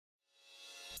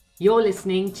You're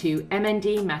listening to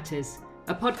MND Matters,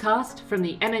 a podcast from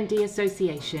the MND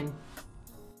Association.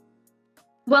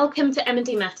 Welcome to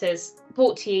MND Matters,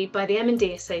 brought to you by the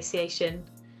MND Association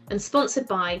and sponsored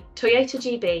by Toyota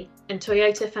GB and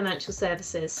Toyota Financial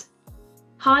Services.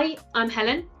 Hi, I'm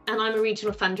Helen and I'm a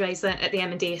regional fundraiser at the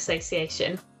MND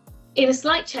Association. In a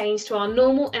slight change to our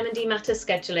normal MND Matters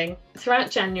scheduling,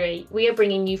 throughout January we are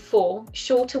bringing you 4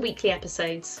 shorter weekly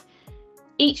episodes.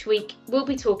 Each week we'll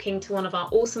be talking to one of our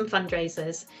awesome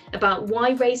fundraisers about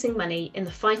why raising money in the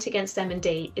fight against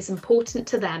MND is important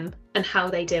to them and how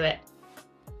they do it.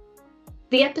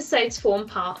 The episodes form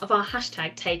part of our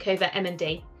hashtag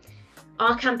 #TakeOverMND,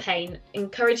 our campaign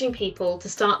encouraging people to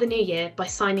start the new year by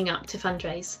signing up to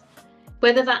fundraise,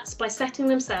 whether that's by setting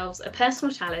themselves a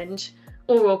personal challenge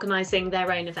or organising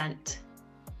their own event.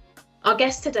 Our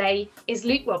guest today is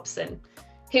Luke Robson,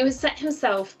 who has set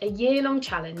himself a year-long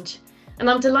challenge, and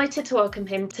I'm delighted to welcome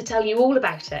him to tell you all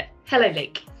about it. Hello,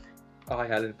 Luke. Hi,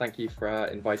 Helen. Thank you for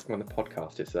inviting me on the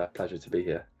podcast. It's a pleasure to be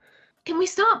here. Can we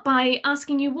start by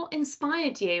asking you what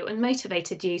inspired you and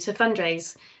motivated you to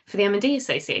fundraise for the MND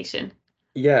Association?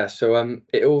 Yeah, so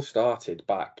it all started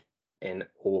back in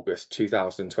August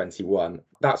 2021.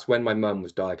 That's when my mum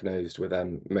was diagnosed with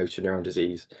motor neuron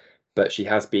disease, but she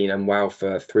has been unwell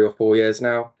for 3 or 4 years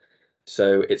now.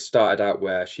 So it started out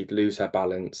where she'd lose her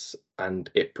balance and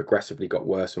it progressively got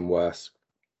worse and worse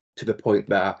to the point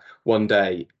that one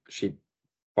day she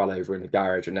fell over in the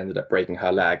garage and ended up breaking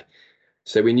her leg.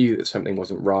 So we knew that something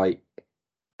wasn't right,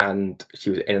 and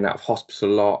she was in and out of hospital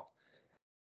a lot.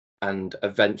 And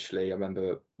eventually, I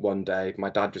remember one day, my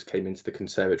dad just came into the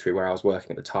conservatory where I was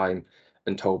working at the time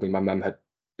and told me my mum had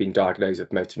been diagnosed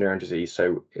with motor neuron disease,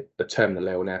 so a terminal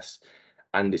illness,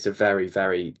 and it's a very,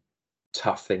 very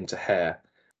tough thing to hear.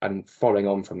 And following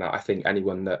on from that, I think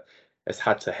anyone that has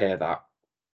had to hear that,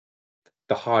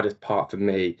 the hardest part for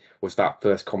me was that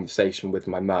first conversation with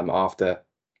my mum after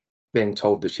being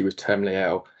told that she was terminally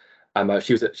ill.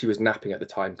 She was napping at the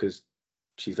time because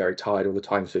she's very tired all the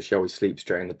time, so she always sleeps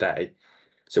during the day.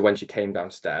 So when she came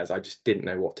downstairs, I just didn't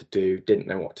know what to do, didn't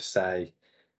know what to say,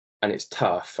 and it's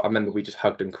tough. I remember we just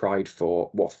hugged and cried for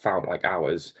what felt like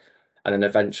hours, and then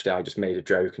eventually I just made a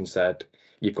joke and said,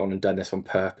 "You've gone and done this on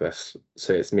purpose,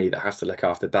 so it's me that has to look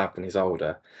after Dad when he's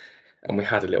older." And we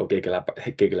had a little giggle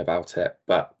about it.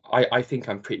 But I think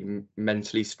I'm pretty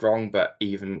mentally strong, but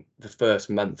even the first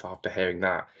month after hearing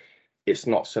that, it's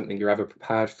not something you're ever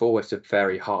prepared for. It's a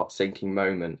very heart-sinking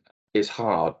moment. It's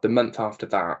hard. The month after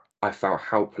that, I felt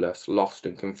helpless, lost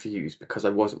and confused because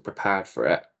I wasn't prepared for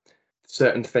it.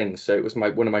 Certain things. So it was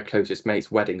one of my closest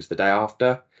mates' weddings the day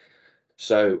after.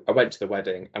 So I went to the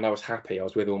wedding and I was happy. I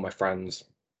was with all my friends,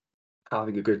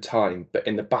 having a good time. But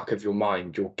in the back of your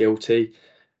mind, you're guilty.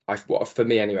 For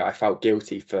me anyway, I felt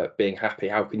guilty for being happy.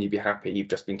 How can you be happy? You've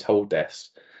just been told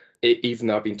this. Even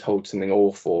though I've been told something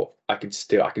awful, I can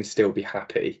still be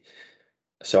happy.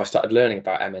 So I started learning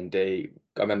about MND.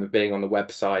 I remember being on the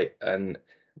website, and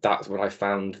that's when I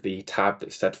found the tab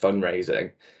that said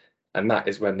fundraising, and that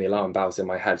is when the alarm bells in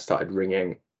my head started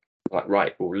ringing. Like,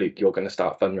 right, well, Luke, you're going to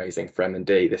start fundraising for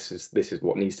MND. This is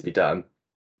what needs to be done.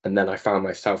 And then I found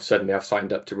myself suddenly I've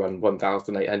signed up to run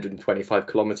 1,825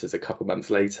 kilometers a couple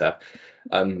months later.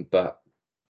 But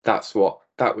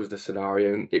that was the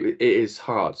scenario. It is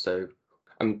hard. So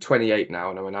I'm 28 now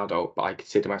and I'm an adult, but I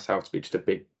consider myself to be just a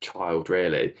big child,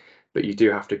 really. But you do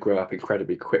have to grow up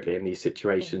incredibly quickly in these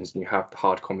situations, and you have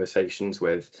hard conversations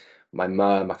with my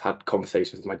mum. I've had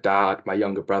conversations with my dad, my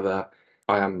younger brother.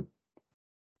 I am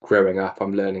growing up,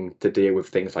 I'm learning to deal with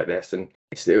things like this, and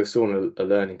it's all a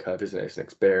learning curve, isn't it? It's an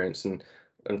experience, and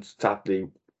sadly,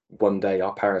 one day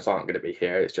our parents aren't going to be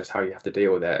here. It's just how you have to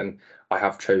deal with it, and I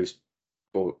have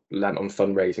lent on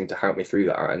fundraising to help me through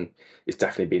that, and it's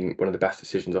definitely been one of the best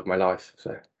decisions of my life.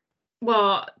 So,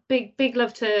 well, big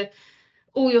love to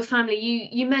all your family.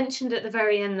 You mentioned at the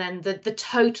very end then the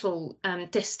total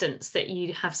distance that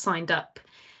you have signed up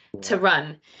to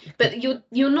run, but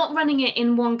you're not running it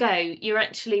in one go. You're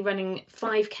actually running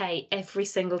 5k every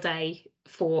single day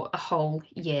for a whole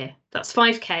year. That's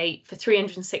 5k for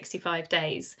 365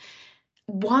 days.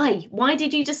 Why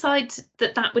did you decide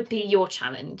that would be your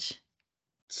challenge?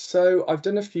 So I've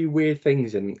done a few weird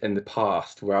things in the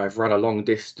past where I've run a long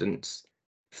distance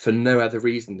for no other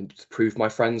reason than to prove my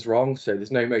friends wrong. So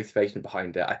there's no motivation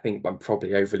behind it. I think I'm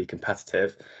probably overly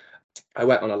competitive. I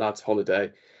went on a lad's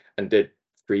holiday and did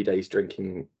 3 days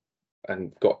drinking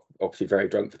and got obviously very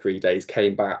drunk for 3 days,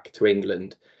 came back to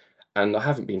England, and I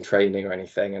haven't been training or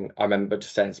anything. And I remember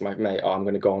just saying to my mate, "Oh, I'm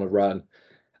going to go on a run."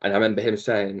 And I remember him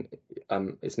saying,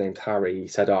 his name's Harry, he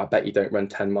said, "Oh, I bet you don't run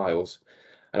 10 miles.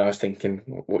 And I was thinking,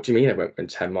 what do you mean I won't run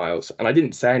 10 miles? And I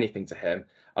didn't say anything to him.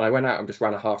 And I went out and just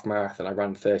ran a half marathon. I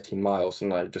ran 13 miles,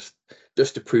 and I just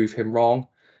to prove him wrong.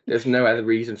 There's no other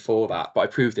reason for that, but I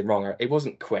proved him wrong. It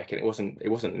wasn't quick and it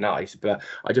wasn't nice, but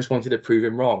I just wanted to prove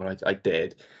him wrong, and I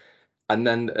did. And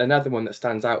then another one that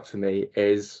stands out for me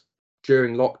is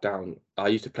during lockdown, I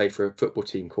used to play for a football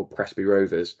team called Presby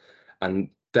Rovers, and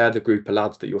they're the group of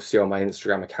lads that you'll see on my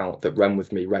Instagram account that run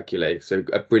with me regularly. So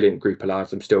a brilliant group of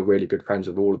lads. I'm still really good friends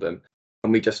with all of them.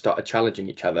 And we just started challenging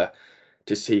each other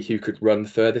to see who could run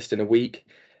furthest in a week.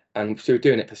 And so we were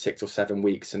doing it for 6 or 7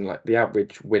 weeks, and like the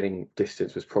average winning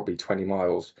distance was probably 20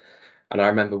 miles. And I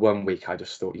remember one week I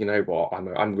just thought, you know what,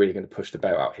 I'm really going to push the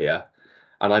boat out here.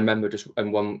 And I remember just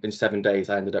in 7 days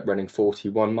I ended up running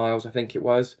 41 miles, I think it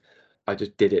was. I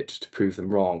just did it just to prove them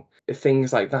wrong.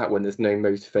 Things like that, when there's no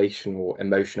motivation or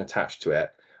emotion attached to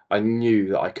it, I knew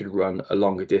that I could run a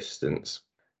longer distance.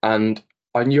 And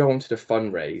I knew I wanted to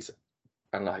fundraise.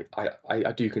 And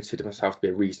I do consider myself to be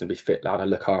a reasonably fit lad. I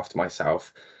look after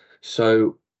myself.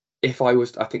 So if I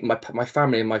think my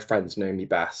family and my friends know me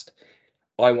best.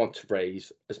 I want to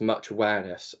raise as much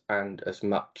awareness and as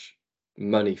much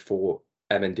money for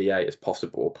MNDA as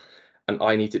possible. And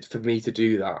for me to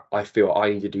do that, I feel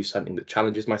I need to do something that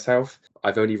challenges myself.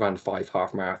 I've only run 5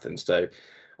 half marathons, so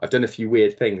I've done a few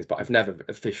weird things, but I've never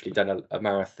officially done a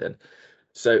marathon.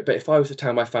 So, but if I was to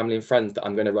tell my family and friends that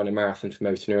I'm going to run a marathon for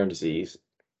motor neuron disease,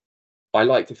 I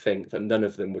like to think that none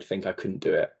of them would think I couldn't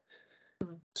do it.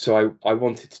 So I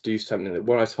wanted to do something that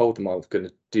when I told them I was going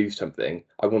to do something,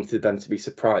 I wanted them to be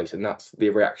surprised, and that's the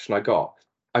reaction I got.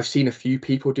 I've seen a few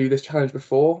people do this challenge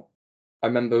before. I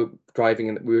remember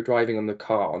we were driving on the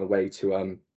car on the way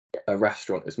to a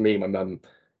restaurant. It was me, my mum,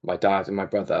 my dad, and my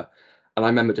brother. And I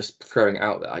remember just throwing it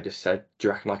out there. I just said, "Do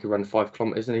you reckon I could run 5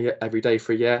 kilometers every day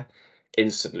for a year?"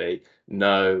 Instantly,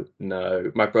 no,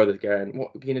 no. My brother's going, "What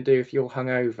are you gonna do if you're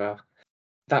hungover?"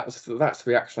 That's the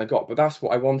reaction I got, but that's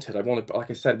what I wanted. I wanted, like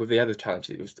I said, with the other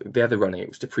challenge, it was the other running. It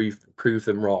was to prove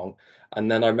them wrong.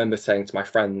 And then I remember saying to my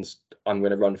friends, "I'm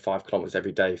going to run 5 kilometers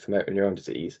every day for motor neuron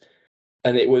disease."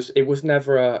 And it was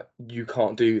never a you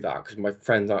can't do that, because my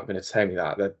friends aren't going to tell me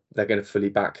that. They're going to fully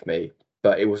back me.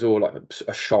 But it was all like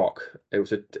a shock. It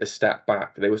was a step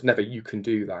back. There was never you can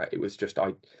do that. It was just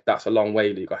that's a long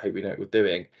way, Luke. I hope you know what we're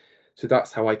doing. So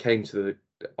that's how I came to the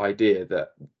idea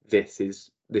that this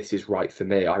is right for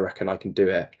me. I reckon I can do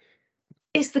it.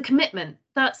 It's the commitment.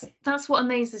 That's what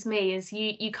amazes me, is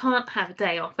you can't have a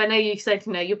day off. I know you said,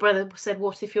 your brother said,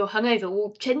 what if you're hungover?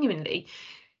 Well, genuinely,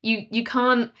 you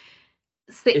can't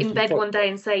sit in bed one day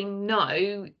and say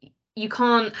no. You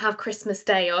can't have Christmas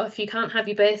Day off. You can't have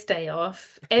your birthday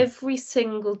off. Every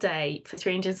single day for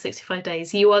 365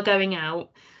 days, you are going out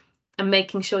and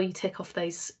making sure you tick off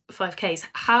those 5Ks.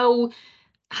 How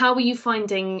are you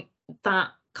finding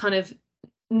that kind of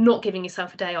not giving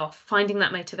yourself a day off, finding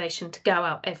that motivation to go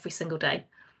out every single day?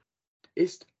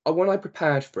 When I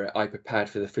prepared for it, I prepared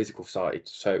for the physical side.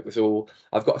 So it was all,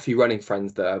 I've got a few running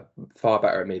friends that are far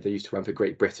better at me. They used to run for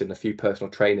Great Britain, a few personal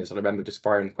trainers, and I remember just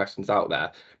firing questions out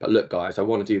there. But look, guys, I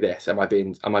want to do this. Am I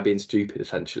being stupid,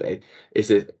 essentially? Is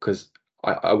it because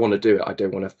I want to do it? I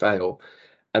don't want to fail.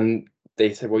 And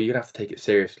they said, well, you're gonna have to take it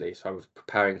seriously. So I was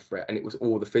preparing for it, and it was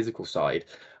all the physical side.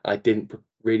 I didn't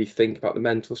really think about the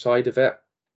mental side of it.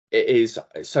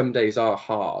 Some days are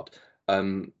hard.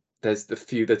 There's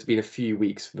been a few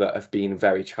weeks that have been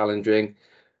very challenging,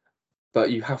 but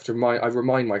you have to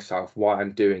remind myself why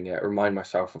I'm doing it, remind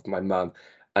myself of my mum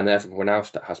and everyone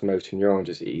else that has motor neuron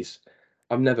disease.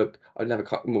 I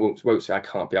won't say I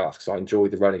can't be asked, because I enjoy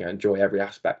the running, I enjoy every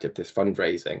aspect of this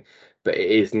fundraising, but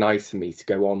it is nice for me to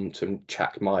go on to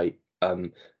check my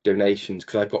donations,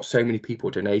 because I've got so many people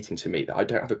donating to me that I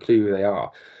don't have a clue who they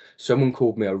are. Someone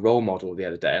called me a role model the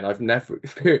other day, and I've never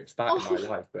experienced that in my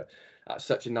life, but that's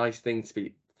such a nice thing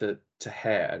to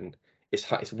hear, and it's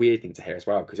a weird thing to hear as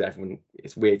well, because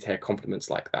it's weird to hear compliments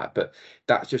like that, but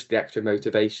that's just the extra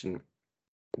motivation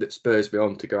that spurs me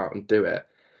on to go out and do it.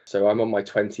 So I'm on my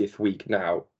 20th week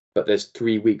now, but there's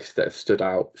 3 weeks that have stood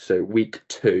out. So week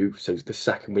 2, so the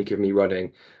second week of me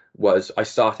running, I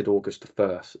started August the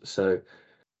 1st. So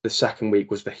the second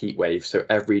week was the heat wave. So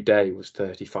every day was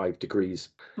 35 degrees.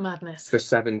 Madness. For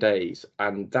 7 days.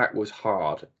 And that was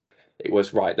hard. It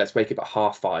was, right, let's wake up at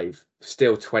 5:30,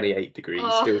 still 28 degrees,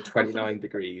 still 29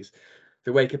 degrees.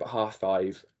 So wake up at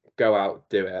 5:30, go out,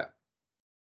 do it.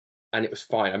 And it was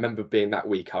fine. I remember being that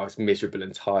week, I was miserable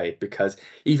and tired, because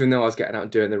even though I was getting out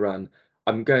and doing the run,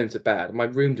 I'm going to bed. My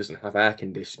room doesn't have air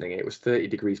conditioning. It was 30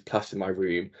 degrees plus in my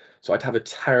room. So I'd have a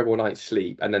terrible night's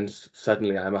sleep, and then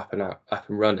suddenly I'm up and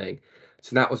running.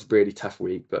 So that was a really tough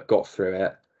week, but got through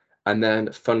it. And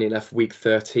then, funnily enough, week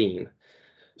 13.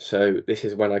 So this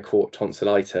is when I caught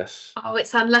tonsillitis. Oh,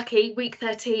 it's unlucky. Week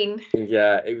 13.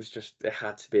 Yeah, it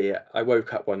had to be. I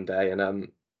woke up one day and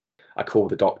I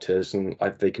called the doctors and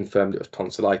they confirmed it was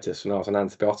tonsillitis, and I was on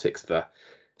antibiotics for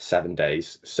 7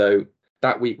 days. So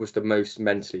that week was the most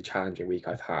mentally challenging week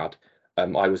I've had.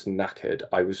 I was knackered.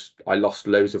 I lost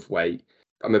loads of weight.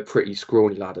 I'm a pretty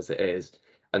scrawny lad as it is,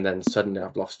 and then suddenly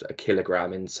I've lost a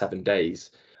kilogram in 7 days.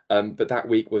 But that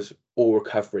week was all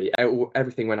recovery.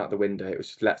 Everything went out the window. It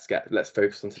was just let's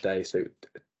focus on today. So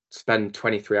spend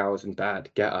 23 hours in bed,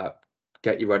 get up,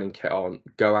 get your running kit on,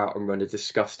 go out and run a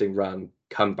disgusting run,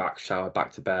 come back, shower,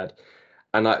 back to bed.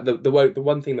 And the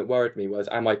one thing that worried me was,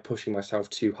 am I pushing myself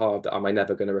too hard? Am I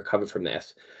never going to recover from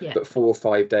this? Yeah. But 4 or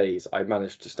 5 days, I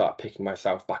managed to start picking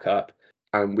myself back up,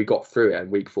 and we got through it.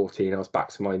 And week 14, I was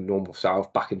back to my normal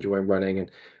self, back enjoying running and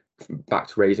back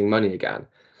to raising money again.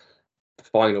 The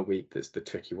final week that's the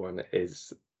tricky one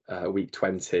is week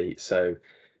 20. So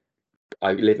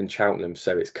I live in Cheltenham,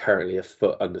 so it's currently a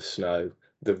foot under snow.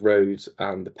 The roads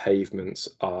and the pavements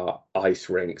are ice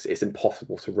rinks. It's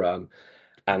impossible to run.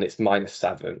 And it's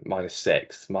 -7,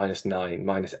 -6, -9,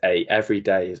 -8. Every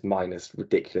day is minus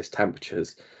ridiculous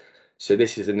temperatures. So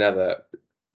this is another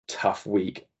tough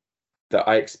week that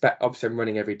I expect. Obviously, I'm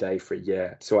running every day for a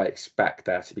year, so I expect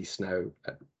there to be snow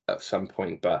at some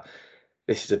point. But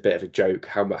this is a bit of a joke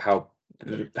how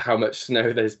much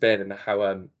snow there's been, and how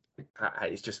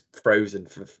it's just frozen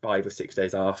for 5 or 6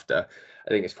 days after. I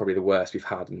think it's probably the worst we've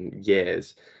had in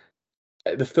years.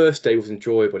 The first day was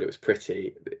enjoyable. It was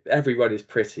pretty. Every run is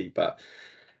pretty,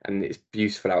 and it's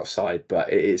beautiful outside,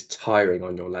 but it is tiring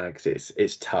on your legs.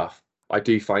 It's tough. I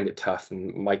do find it tough,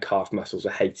 and my calf muscles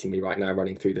are hating me right now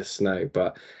running through the snow,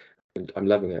 but I'm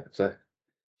loving it. So.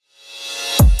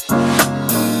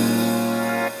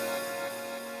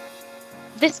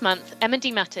 This month,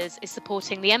 M&D Matters is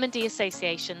supporting the M&D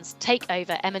Association's Take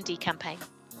Over M&D campaign.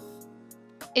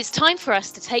 It's time for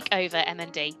us to take over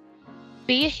M&D.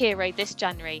 Be a hero this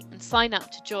January and sign up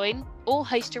to join or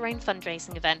host your own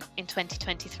fundraising event in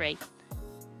 2023.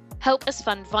 Help us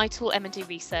fund vital M&D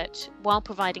research while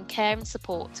providing care and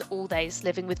support to all those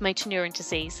living with motor neuron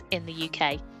disease in the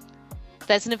UK.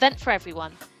 There's an event for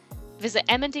everyone. Visit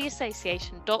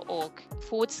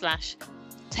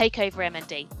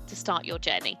mndassociation.org/takeovermnd to start your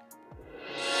journey.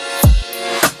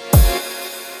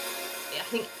 I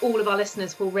think all of our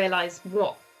listeners will realise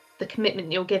what the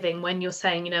commitment you're giving when you're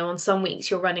saying, on some weeks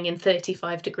you're running in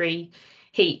 35-degree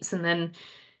heats, and then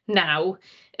now,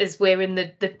 as we're in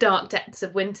the dark depths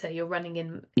of winter, you're running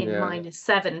in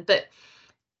 -7. But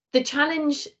the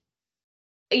challenge,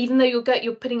 even though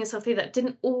you're putting yourself through that,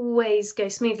 didn't always go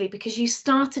smoothly, because you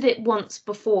started it once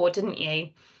before, didn't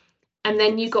you? And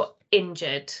then you got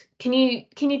injured. Can you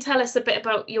tell us a bit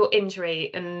about your injury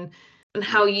and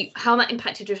how that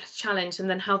impacted your challenge, and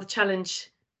then how the challenge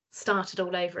started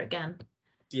all over again?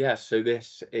 Yeah, so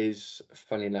this is,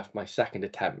 funny enough, my second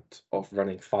attempt of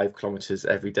running 5 kilometers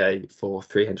every day for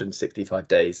 365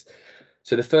 days.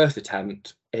 So the first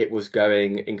attempt, it was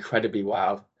going incredibly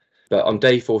well. But on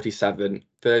day 47,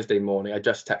 Thursday morning, I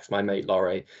just texted my mate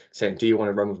Laurie saying, do you want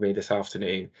to run with me this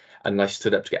afternoon? And I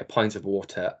stood up to get a pint of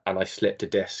water, and I slipped a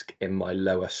disc in my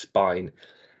lower spine.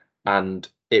 And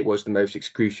it was the most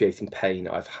excruciating pain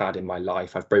I've had in my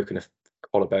life. I've broken a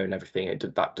collarbone and everything.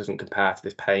 That doesn't compare to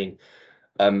this pain.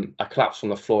 I collapsed on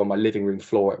the floor, on my living room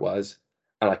floor it was,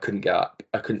 and I couldn't get up.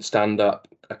 I couldn't stand up.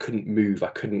 I couldn't move. I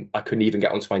couldn't even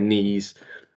get onto my knees.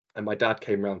 And my dad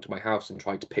came round to my house and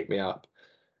tried to pick me up,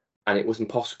 and it was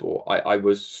impossible. I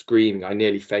was screaming. I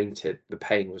nearly fainted. The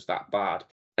pain was that bad,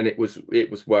 and it was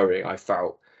worrying. I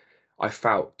felt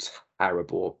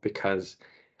terrible, because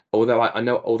although I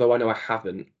know I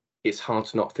haven't, it's hard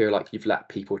to not feel like you've let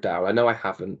people down. I know I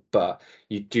haven't, but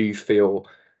you do feel,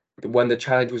 when the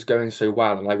challenge was going so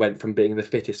well, and I went from being the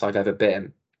fittest I've ever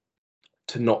been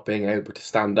to not being able to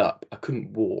stand up. I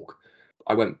couldn't walk.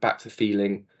 I went back to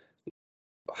feeling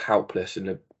helpless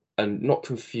and not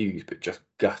confused, but just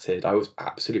gutted. I was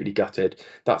absolutely gutted.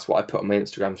 That's what I put on my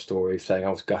Instagram story, saying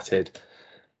I was gutted.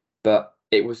 But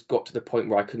it got to the point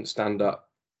where I couldn't stand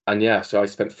up. And yeah, so I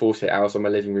spent 48 hours on my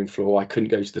living room floor. I couldn't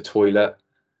go to the toilet.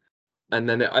 And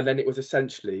then it was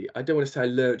essentially, I don't want to say I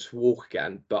learned to walk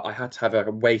again, but I had to have a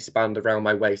waistband around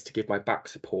my waist to give my back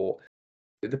support.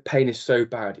 The pain is so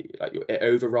bad, like it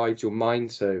overrides your mind.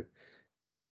 So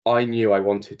I knew I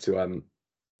wanted to.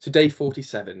 So day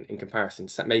 47, in comparison,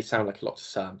 may sound like a lot to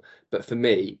some, but for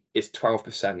me, it's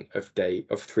 12% of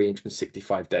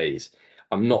 365 days.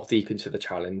 I'm not deep into the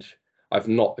challenge. I've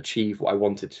not achieved what I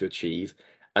wanted to achieve,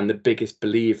 and the biggest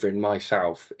believer in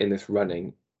myself in this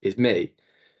running is me.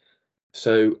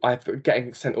 So I've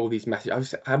getting sent all these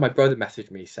messages. I had my brother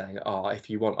message me saying, "Oh, if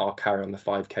you want, I'll carry on the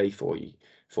 5K for you."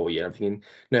 And I'm thinking,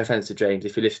 no offense to James,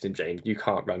 if you're listening, James, you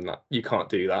can't run that. You can't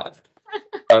do that.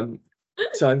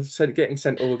 So getting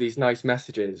sent all these nice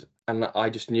messages, and I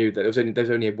just knew that there's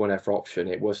only one ever option.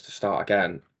 It was to start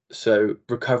again. So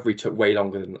recovery took way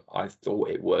longer than I thought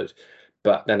it would,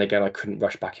 but then again, I couldn't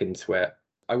rush back into it.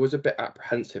 I was a bit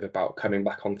apprehensive about coming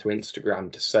back onto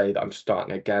Instagram to say that I'm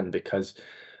starting again because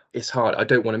it's hard. I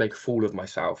don't want to make a fool of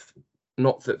myself.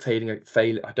 Not that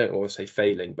I don't want to say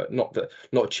failing, but not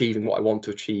achieving what I want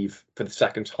to achieve for the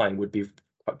second time would be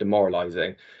quite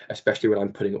demoralizing, especially when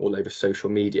I'm putting it all over social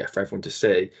media for everyone to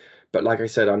see. But like I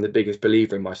said, I'm the biggest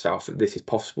believer in myself that this is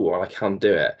possible and I can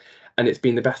do it. And it's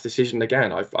been the best decision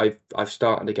again. I've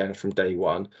started again from day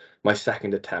one. My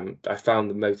second attempt, I found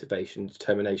the motivation,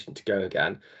 determination to go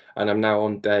again, and I'm now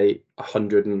on day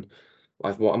 100 and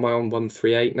what am I on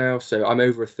 138 now? So I'm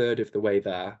over a third of the way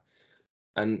there,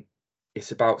 and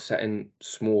it's about setting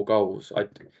small goals.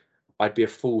 I'd be a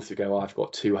fool to go, I've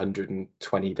got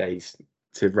 220 days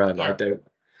to run. Yeah.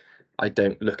 I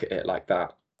don't look at it like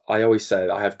that. I always say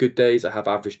I have good days, I have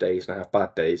average days, and I have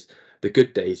bad days. The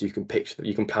good days you can picture,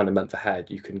 you can plan a month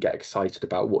ahead. You can get excited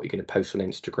about what you're going to post on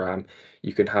Instagram.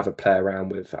 You can have a play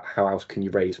around with how else can you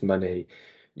raise money.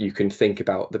 You can think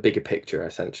about the bigger picture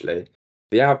essentially.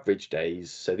 The average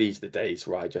days, so these are the days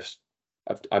where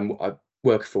I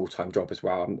work a full-time job as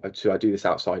well. So I do this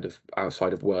outside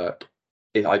of work.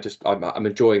 I'm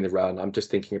enjoying the run. I'm just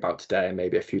thinking about today and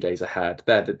maybe a few days ahead.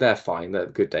 They're fine. They're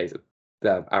the good days.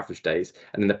 They're average days.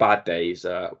 And then the bad days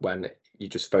when you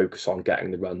just focus on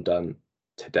getting the run done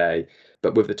today.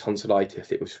 But with the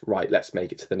tonsillitis, it was right. Let's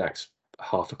make it to the next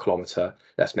half a kilometre.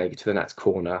 Let's make it to the next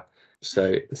corner.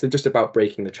 So it's just about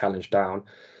breaking the challenge down.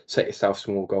 Set yourself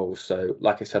small goals. So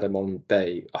like I said, I'm on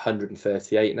day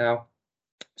 138 now.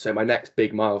 So my next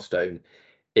big milestone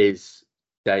is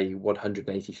day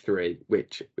 183,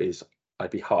 which is I'd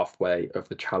be halfway of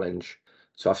the challenge.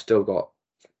 So I've still got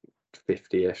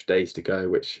 50-ish days to go,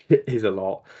 which is a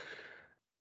lot.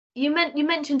 You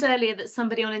mentioned earlier that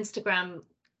somebody on Instagram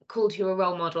called you a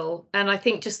role model, and I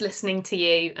think just listening to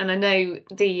you, and I know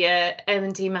the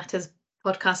M&D Matters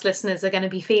podcast listeners are going to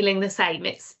be feeling the same.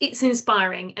 It's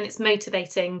inspiring and it's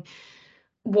motivating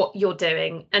what you're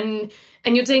doing, and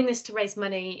you're doing this to raise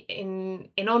money in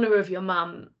honor of your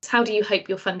mum. How do you hope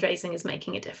your fundraising is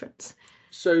making a difference?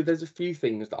 So there's a few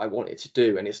things that I wanted to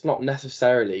do, and it's not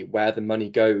necessarily where the money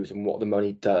goes and what the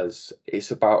money does.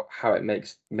 It's about how it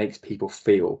makes people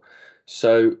feel.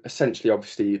 So essentially,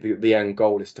 obviously, the end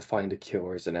goal is to find a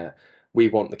cure, isn't it? We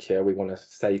want the cure. We want to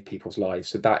save people's lives.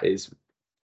 So that is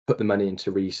put the money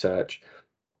into research.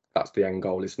 That's the end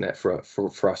goal, isn't it,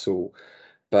 for us all?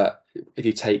 But if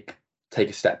you take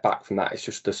a step back from that, it's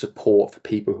just the support for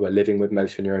people who are living with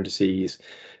motor neurone disease,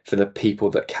 for the people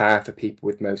that care for people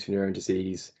with motor neurone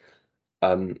disease.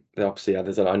 Obviously,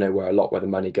 I know where the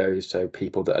money goes. So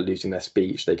people that are losing their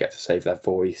speech, they get to save their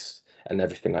voice and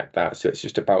everything like that. So it's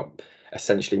just about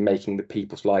essentially making the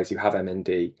people's lives who have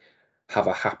MND have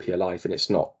a happier life, and it's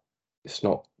not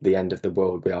the end of the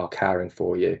world. We are caring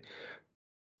for you.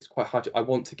 It's quite hard. I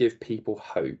want to give people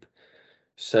hope.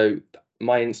 So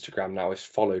my Instagram now is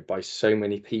followed by so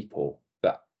many people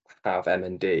that have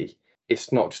MND.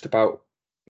 It's not just about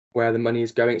where the money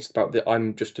is going. It's about that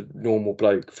I'm just a normal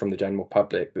bloke from the general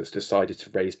public that's decided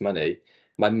to raise money.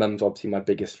 My mum's obviously my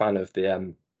biggest fan of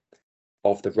the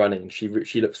running. She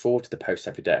looks forward to the posts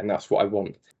every day, and that's what I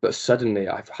want. But suddenly,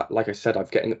 like I said, I'm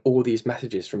getting all these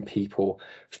messages from people,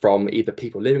 from either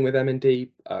people living with MND,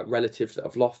 relatives that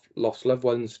have lost loved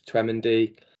ones to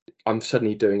MND. I'm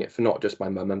suddenly doing it for not just my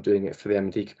mum. I'm doing it for the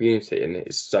MND community, and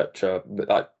it's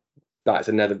that's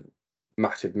another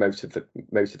massive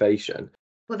motivation.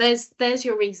 Well, there's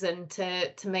your reason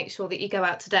to make sure that you go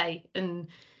out today and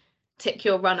tick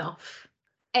your run off.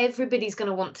 Everybody's going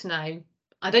to want to know.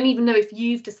 I don't even know if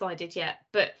you've decided yet,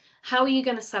 but how are you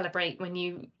going to celebrate when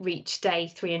you reach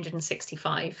day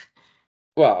 365?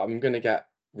 Well, I'm going to get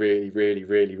really, really,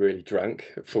 really, really drunk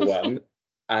for one,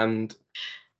 and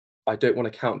I don't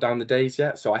want to count down the days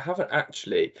yet. So I haven't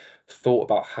actually thought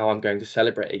about how I'm going to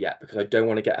celebrate it yet, because I don't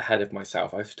want to get ahead of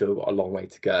myself. I've still got a long way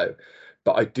to go,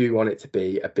 but I do want it to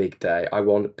be a big day. I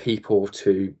want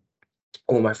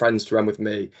all my friends to run with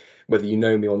me, whether you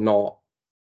know me or not.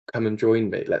 Come and join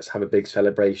me. Let's have a big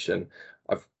celebration.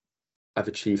 I've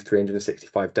achieved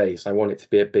 365 days. I want it to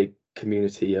be a big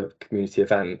community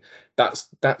event. That's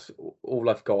all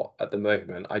I've got at the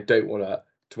moment. I don't want to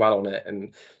dwell on it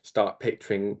and start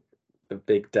picturing the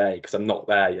big day, because I'm not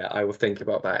there yet. I will think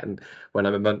about that and when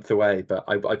I'm a month away, but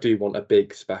I do want a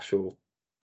big special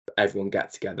everyone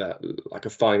get together, like a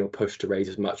final push to raise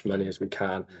as much money as we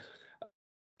can.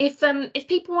 If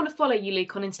people want to follow you,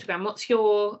 Luke, on Instagram, what's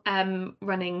your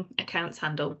running accounts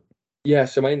handle? Yeah,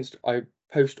 so I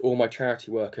post all my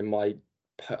charity work and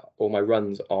all my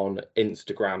runs on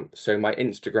Instagram. So my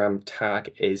Instagram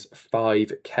tag is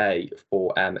 5K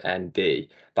for MND.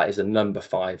 That is a number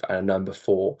 5 and a number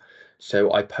 4.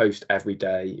 So I post every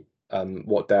day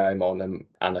what day I'm on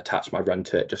and attach my run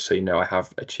to it, just so you know I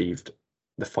have achieved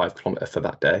the 5 kilometre for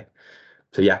that day.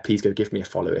 So yeah, please go give me a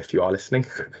follow if you are listening.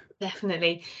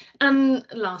 Definitely. And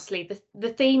lastly,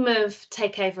 the theme of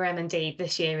Take Over MND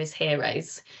this year is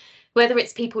heroes. Whether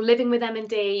it's people living with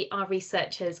MND, our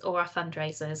researchers, or our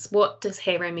fundraisers, what does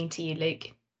hero mean to you,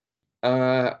 Luke?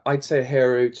 I'd say a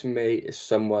hero to me is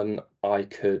someone I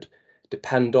could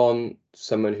depend on,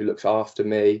 someone who looks after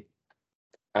me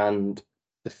and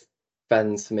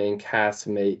defends me and cares for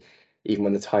me, even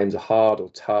when the times are hard or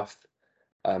tough.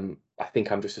 I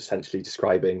think I'm just essentially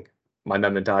describing my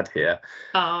mum and dad here.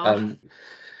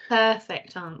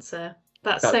 Perfect answer.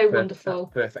 That's so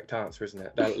wonderful. That's perfect answer, isn't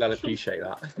it? They'll appreciate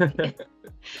that.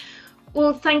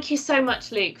 Well, thank you so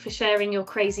much, Luke, for sharing your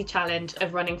crazy challenge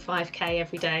of running 5K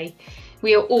every day.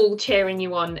 We are all cheering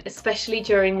you on, especially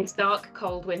during these dark,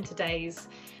 cold winter days,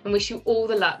 and wish you all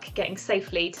the luck getting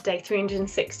safely to day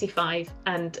 365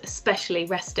 and especially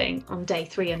resting on day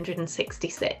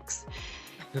 366.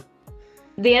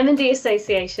 The MND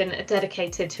Association are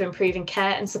dedicated to improving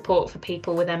care and support for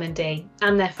people with MND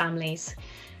and their families.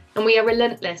 And we are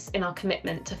relentless in our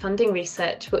commitment to funding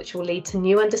research which will lead to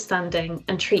new understanding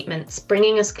and treatments,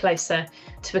 bringing us closer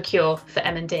to a cure for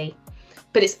MND.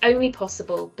 But it's only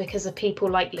possible because of people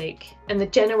like Luke and the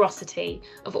generosity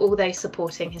of all those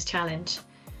supporting his challenge.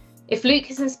 If Luke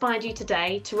has inspired you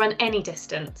today to run any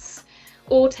distance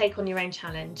or take on your own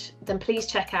challenge, then please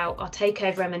check out our Take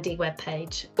Over MND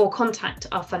webpage or contact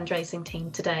our fundraising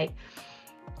team today.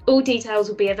 All details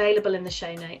will be available in the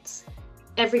show notes.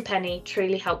 Every penny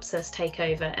truly helps us take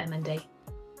over MND.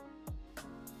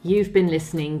 You've been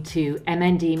listening to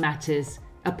MND Matters,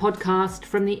 a podcast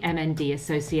from the MND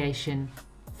Association.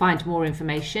 Find more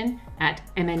information at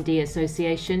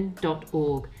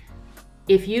mndassociation.org.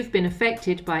 If you've been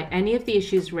affected by any of the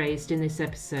issues raised in this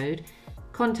episode,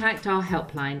 contact our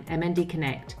helpline MND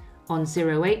Connect on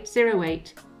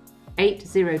 0808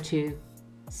 802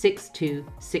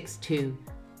 6262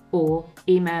 or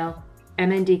email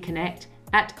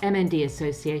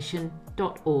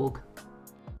mndconnect@mndassociation.org.